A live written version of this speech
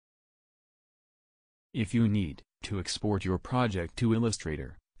If you need to export your project to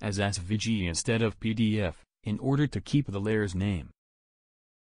Illustrator as SVG instead of PDF, in order to keep the layer's name.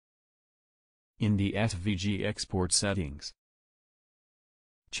 In the SVG export settings,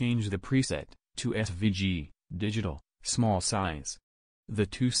 change the preset to SVG, digital, small size. The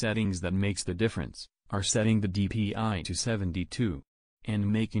two settings that makes the difference are setting the DPI to 72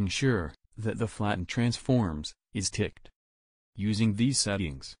 and making sure that the Flatten Transforms is ticked. Using these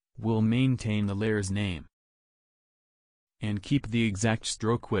settings will maintain the layer's name and keep the exact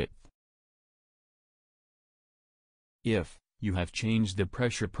stroke width. If you have changed the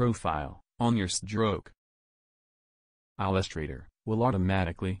pressure profile on your stroke, Illustrator will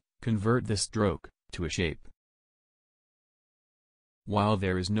automatically convert the stroke to a shape. While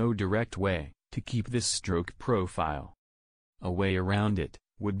there is no direct way to keep this stroke profile, a way around it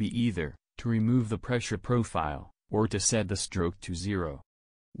would be either to remove the pressure profile or to set the stroke to 0,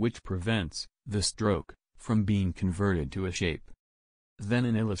 which prevents the stroke from being converted to a shape. Then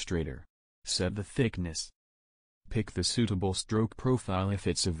in Illustrator, set the thickness. Pick the suitable stroke profile if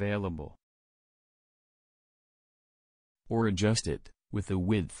it's available, or adjust it with the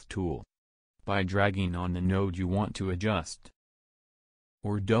width tool by dragging on the node you want to adjust,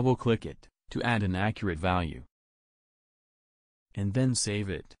 or double-click it to add an accurate value, and then save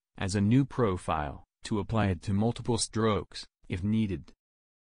it as a new profile to apply it to multiple strokes if needed.